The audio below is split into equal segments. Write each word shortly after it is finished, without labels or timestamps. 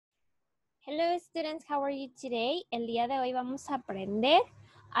Hello students, how are you today? El día de hoy vamos a aprender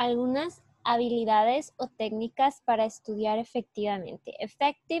algunas habilidades o técnicas para estudiar efectivamente.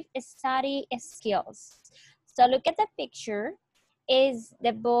 Effective study skills. So look at the picture. Is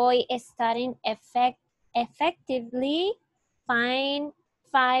the boy studying effectively? Find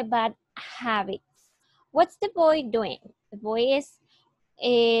 5 bad habits. What's the boy doing? The boy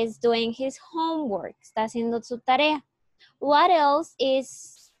is doing his homework. Está haciendo su tarea. What else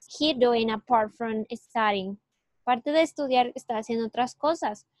is he doing apart from studying? Aparte de estudiar, está haciendo otras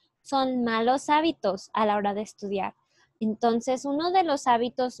cosas. Son malos hábitos a la hora de estudiar. Entonces, uno de los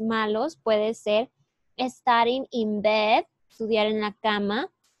hábitos malos puede ser studying in bed, estudiar en la cama,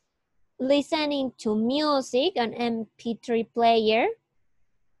 listening to music on MP3 player,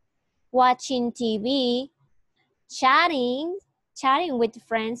 watching TV, chatting with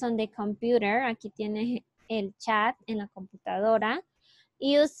friends on the computer. Aquí tiene el chat en la computadora.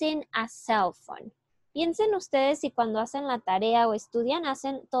 Using a cell phone. Piensen ustedes si cuando hacen la tarea o estudian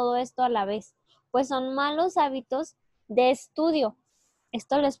hacen todo esto a la vez. Pues son malos hábitos de estudio.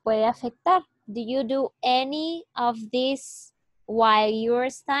 Esto les puede afectar. Do you do any of this while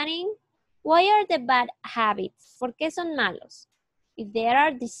you're studying? Why are the bad habits? ¿Por qué son malos? If there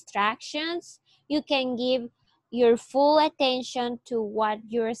are distractions, you can give your full attention to what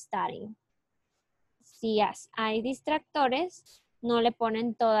you're studying. Si hay distractores, no le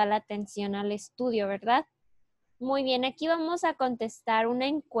ponen toda la atención al estudio, ¿verdad? Muy bien, aquí vamos a contestar una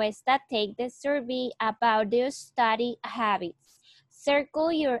encuesta. Take the survey about your study habits.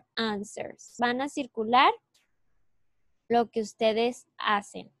 Circle your answers. Van a circular lo que ustedes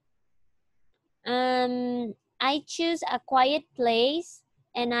hacen. I choose a quiet place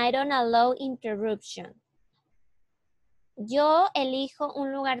and I don't allow interruption. Yo elijo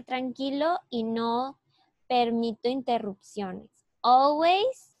un lugar tranquilo y no permito interrupciones.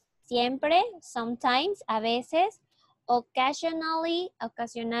 Always, siempre, sometimes, a veces, occasionally,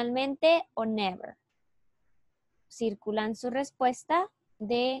 ocasionalmente o never. Circulan su respuesta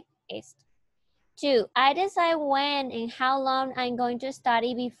de esto. 2. I decide when and how long I'm going to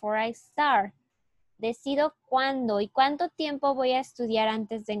study before I start. Decido cuándo y cuánto tiempo voy a estudiar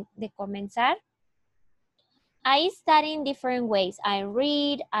antes de comenzar. I study in different ways. I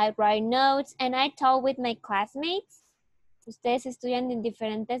read, I write notes, and I talk with my classmates. Ustedes estudian de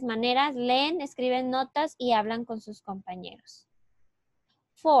diferentes maneras, leen, escriben notas y hablan con sus compañeros.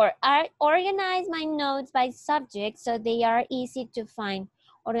 4. I organize my notes by subject so they are easy to find.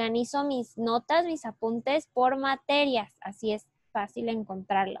 Organizo mis notas, mis apuntes por materias, así es fácil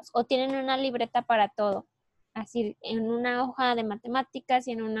encontrarlas. O tienen una libreta para todo, así en una hoja de matemáticas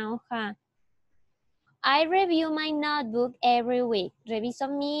y en una hoja. I review my notebook every week. Reviso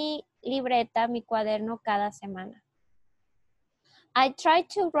mi libreta, mi cuaderno cada semana. I try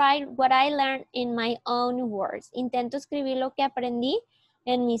to write what I learned in my own words. Intento escribir lo que aprendí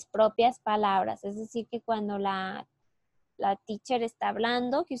en mis propias palabras. Es decir, que cuando la teacher está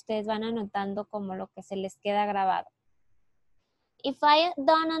hablando, que ustedes van anotando como lo que se les queda grabado. If I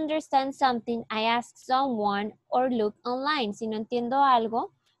don't understand something, I ask someone or look online. Si no entiendo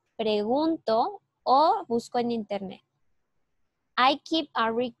algo, pregunto o busco en internet. I keep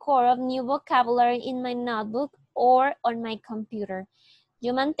a record of new vocabulary in my notebook or on my computer.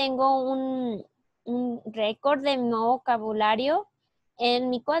 Yo mantengo un récord de nuevo vocabulario en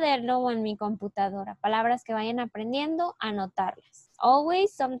mi cuaderno o en mi computadora. Palabras que vayan aprendiendo, anotarlas.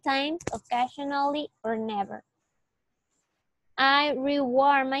 Always, sometimes, occasionally, or never. I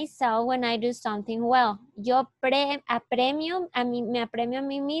reward myself when I do something well. Yo me apremio a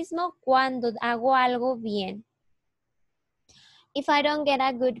mí mismo cuando hago algo bien. If I don't get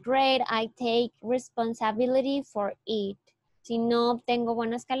a good grade, I take responsibility for it. Si no obtengo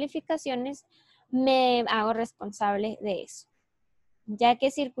buenas calificaciones, me hago responsable de eso. Ya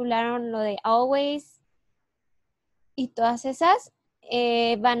que circularon lo de always y todas esas,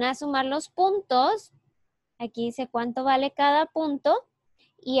 van a sumar los puntos. Aquí dice cuánto vale cada punto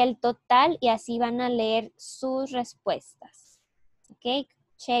y el total, y así van a leer sus respuestas. Ok,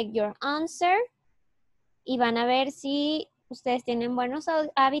 check your answer y van a ver si ustedes tienen buenos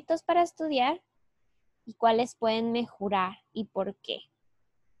hábitos para estudiar y cuáles pueden mejorar y por qué.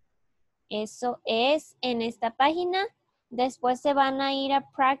 Eso es en esta página. Después se van a ir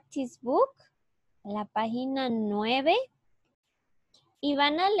a Practice Book, la página 9, y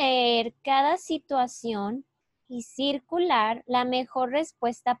van a leer cada situación y circular la mejor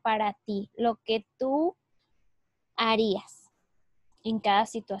respuesta para ti, lo que tú harías en cada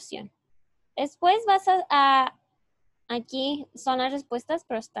situación. Después vas aquí son las respuestas,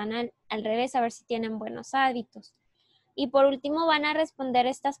 pero están al revés, a ver si tienen buenos hábitos. Y por último van a responder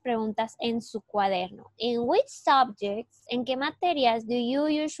estas preguntas en su cuaderno. In which subjects, en qué materias do you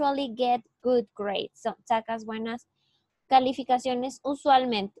usually get good grades? Sacas buenas calificaciones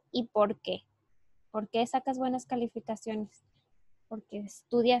usualmente. ¿Y por qué? ¿Por qué sacas buenas calificaciones? ¿Porque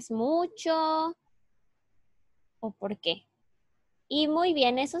estudias mucho? ¿O por qué? Y muy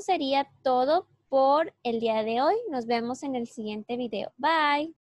bien, eso sería todo por el día de hoy. Nos vemos en el siguiente video. Bye.